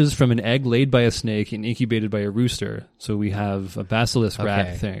 It hatches from an egg laid by a snake and incubated by a rooster. So we have a basilisk Okay.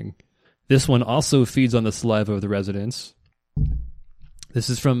 rat thing. This one also feeds on the saliva of the residents. This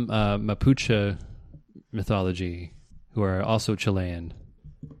is from Mapuche mythology, who are also Chilean.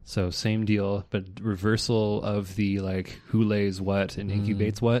 So same deal, but reversal of the like who lays what and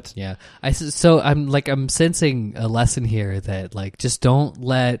incubates what. Yeah. I'm sensing a lesson here that like just don't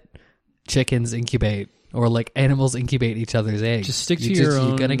let chickens incubate or like animals incubate each other's eggs. Just stick to your own.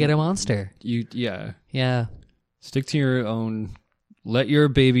 You're gonna get a monster. Yeah. Stick to your own. Let your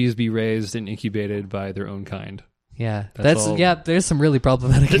babies be raised and incubated by their own kind. Yeah, That's all. yeah. There's some really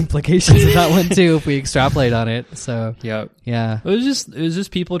problematic implications of that one too if we extrapolate on it. So Yeah. yeah, It was just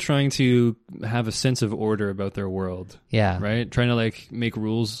people trying to have a sense of order about their world, yeah, right? Trying to like make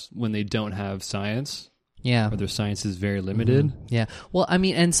rules when they don't have science, yeah. or their science is very limited. Yeah. Well, I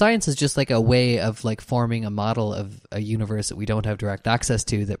mean, and science is just like a way of like forming a model of a universe that we don't have direct access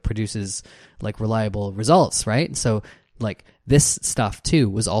to that produces like reliable results, right? So like this stuff too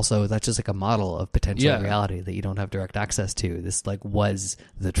was also, that's just like a model of potential reality that you don't have direct access to. This like was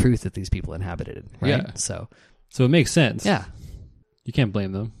the truth that these people inhabited, right? Yeah. So it makes sense. yeah. You can't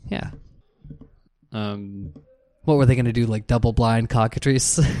blame them. Yeah. Um, What were they going to do? Like double blind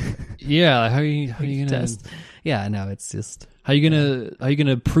cockatrice? yeah. How are you gonna test? Yeah, no, it's just. How you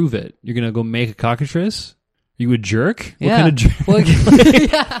gonna prove it? You're gonna go make a cockatrice? Are you a jerk? What Yeah. kind of jerk? Well,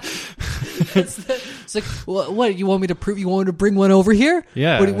 yeah. It's like, what you want me to prove? You want me to bring one over here?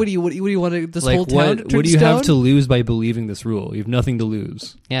 Yeah. What do you want to, this Like whole town? what do you have to lose by believing this rule? You have nothing to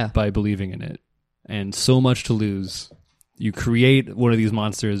lose Yeah. by believing in it, and so much to lose. You create one of these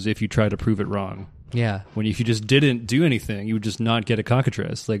monsters if you try to prove it wrong. Yeah. When if you just didn't do anything, you would just not get a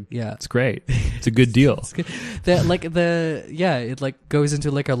cockatrice. Like, Yeah. it's great. It's a good deal. It's good. It like goes into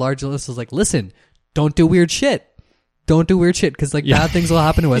like a large list of like, listen, don't do weird shit. Don't do weird shit because like bad things will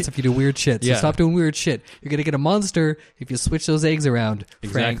happen to us if you do weird shit. So Yeah. stop doing weird shit. You're gonna get a monster if you switch those eggs around.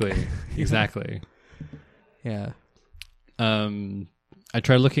 Frank. Exactly. Yeah. I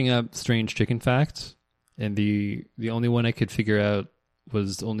tried looking up strange chicken facts, and the only one I could figure out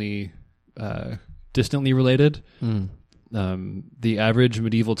was only distantly related. The average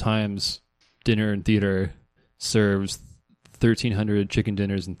medieval times dinner and theater serves 1,300 chicken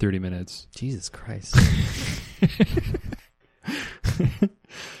dinners in 30 minutes. Jesus Christ.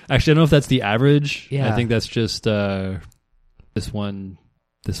 Actually, I don't know if that's the average. Yeah. I think that's just this one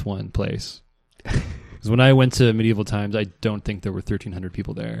place. Because when I went to medieval times, I don't think there were 1,300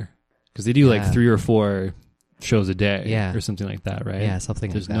 people there. Because they do like 3 or 4 shows a day, or something like that, right? Yeah,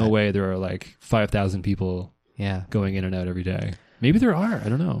 something There's like that. no way there are like 5,000 people going in and out every day. Maybe there are. I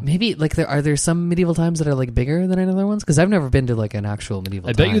don't know. Maybe like are there some medieval times that are like bigger than other ones? Because I've never been to like an actual medieval.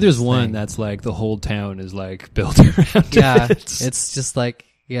 I bet you there's one thing. that's like the whole town is like built around Yeah, it. it's just like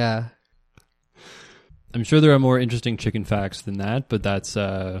I'm sure there are more interesting chicken facts than that, but that's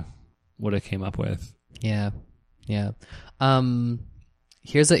what I came up with. Yeah.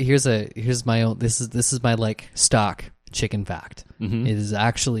 Here's my own. This is my like stock chicken fact. Mm-hmm. It is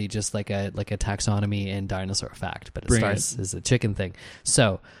actually just like a taxonomy and dinosaur fact, but it starts as a chicken thing.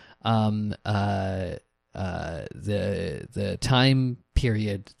 So, the time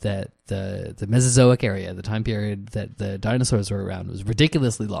period that the Mesozoic area, the time period that the dinosaurs were around, was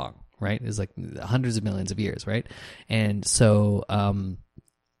ridiculously long. Right? It was like hundreds of millions of years. Right? And so,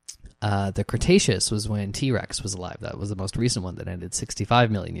 the Cretaceous was when T-Rex was alive. That was the most recent one that ended 65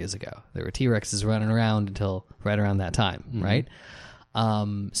 million years ago. There were T-Rexes running around until right around that time, right?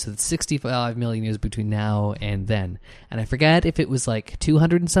 So it's 65 million years between now and then. And I forget if it was like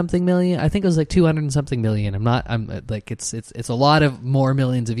 200 and something million. I think it was like 200 and something million. I'm like, it's a lot of more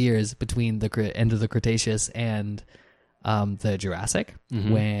millions of years between the end of the Cretaceous and the Jurassic,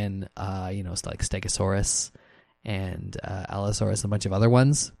 when it's like Stegosaurus and Allosaurus and a bunch of other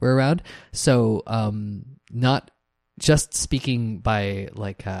ones were around. So not just speaking by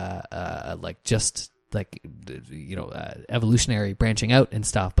evolutionary branching out and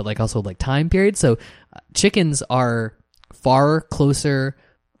stuff, but like also like time period. So chickens are far closer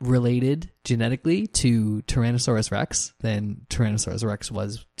related genetically to Tyrannosaurus Rex than Tyrannosaurus Rex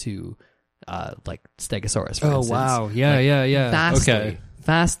was to like Stegosaurus, for instance. Wow. Yeah.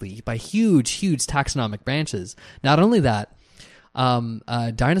 Vastly, by huge taxonomic branches. Not only that,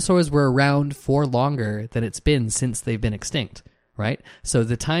 dinosaurs were around for longer than it's been since they've been extinct, right? So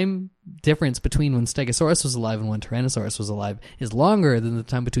the time difference between when Stegosaurus was alive and when Tyrannosaurus was alive is longer than the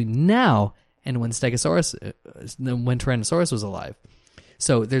time between now and when Tyrannosaurus was alive.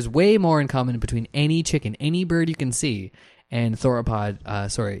 So there's way more in common between any chicken, any bird you can see, and theropods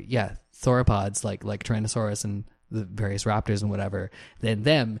like Tyrannosaurus and the various raptors and whatever, than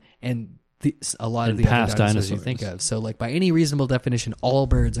them and a lot of the other dinosaurs you think of. So like by any reasonable definition, all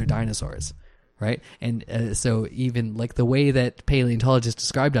birds are dinosaurs, right? And so even like the way that paleontologists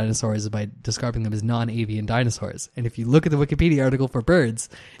describe dinosaurs is by describing them as non-avian dinosaurs. And if you look at the Wikipedia article for birds,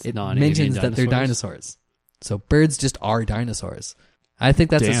 it mentions that they're dinosaurs. So birds just are dinosaurs. I think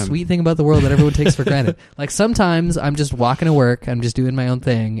that's a sweet thing about the world that everyone takes for granted. Like sometimes I'm just walking to work, I'm just doing my own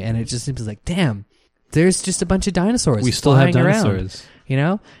thing, and it just seems like, damn, there's just a bunch of dinosaurs. We still have flying around, dinosaurs. you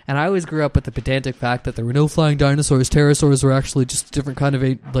know? And I always grew up with the pedantic fact that there were no flying dinosaurs. Pterosaurs were actually just a different kind of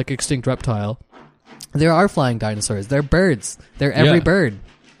extinct reptile. There are flying dinosaurs. They're birds. They're every Yeah. bird.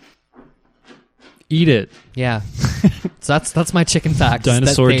 Eat it. Yeah. So that's my chicken fact.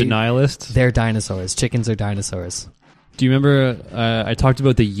 Dinosaur denialist. They're dinosaurs. Chickens are dinosaurs. Do you remember I talked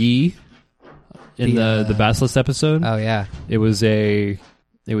about the Yi in the Basilisk episode? Oh yeah. It was a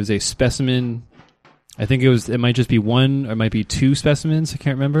specimen. I think it might just be one or it might be two specimens. I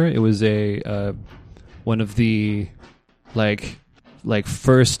can't remember. It was a one of the like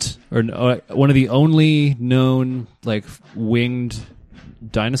first or one of the only known like winged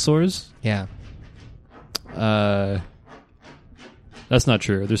dinosaurs. Yeah. That's not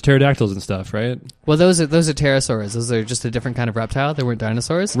true. There's pterodactyls and stuff, right? Well, those are pterosaurs. Those are just a different kind of reptile. They weren't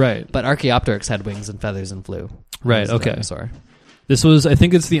dinosaurs. Right. But Archaeopteryx had wings and feathers and flew. Right. It was a Okay. dinosaur. This was, I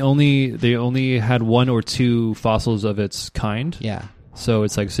think it's they only had one or two fossils of its kind. Yeah. So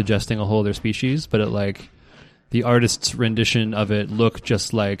it's like suggesting a whole other species, but it like the artist's rendition of it looked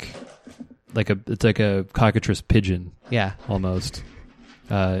just like it's like a cockatrice pigeon Yeah. almost.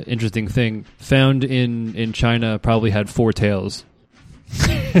 Interesting thing, found in China, probably had 4 tails.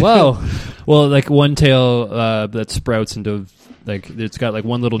 Whoa. Well, like one tail that sprouts into like it's got like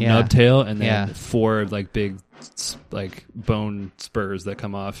one little Yeah. nub tail and then Yeah. 4 like big like bone spurs that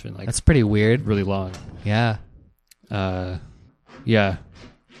come off and like That's pretty weird. really long. Yeah. Yeah.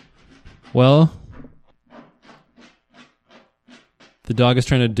 Well, the dog is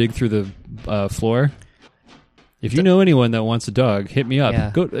trying to dig through the floor. If you know anyone that wants a dog, hit me up. Yeah.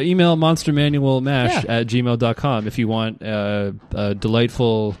 Go email monstermanualmash Yeah. at gmail.com if you want a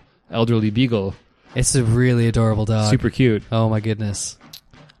delightful elderly beagle. It's a really adorable dog. Super cute. Oh my goodness.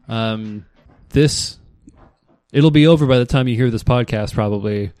 It'll be over by the time you hear this podcast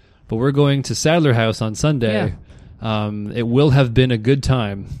probably, but we're going to Sadler House on Sunday. It will have been a good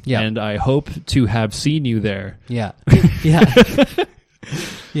time. Yeah. And I hope to have seen you there. Yeah. Yeah.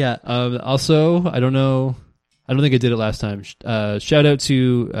 Yeah. Also, I don't know. I don't think I did it last time. Shout out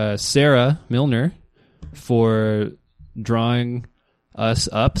to Sarah Milner for drawing us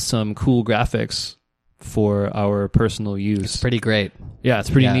up some cool graphics for our personal use. Pretty great. Yeah, it's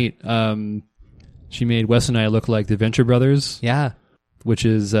pretty Yeah. neat. She made Wes and I look like the Venture Brothers, Yeah. which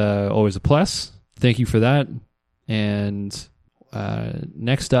is always a plus. Thank you for that. And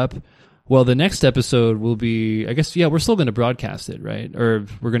next up, well, the next episode will be, I guess, yeah, we're still going to broadcast it, right? Or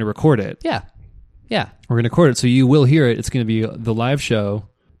we're going to record it. Yeah. Yeah. We're going to record it, so you will hear it. It's going to be the live show.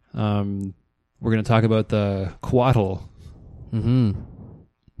 We're going to talk about the quaddle. Mm-hmm.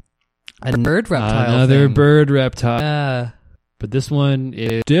 A bird reptile. Another thing. bird reptile. Yeah. But this one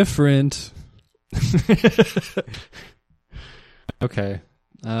is different. Okay.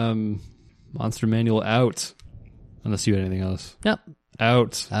 Monster Manual out. Unless you had anything else. Yep.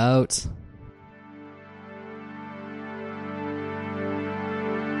 Out. Out.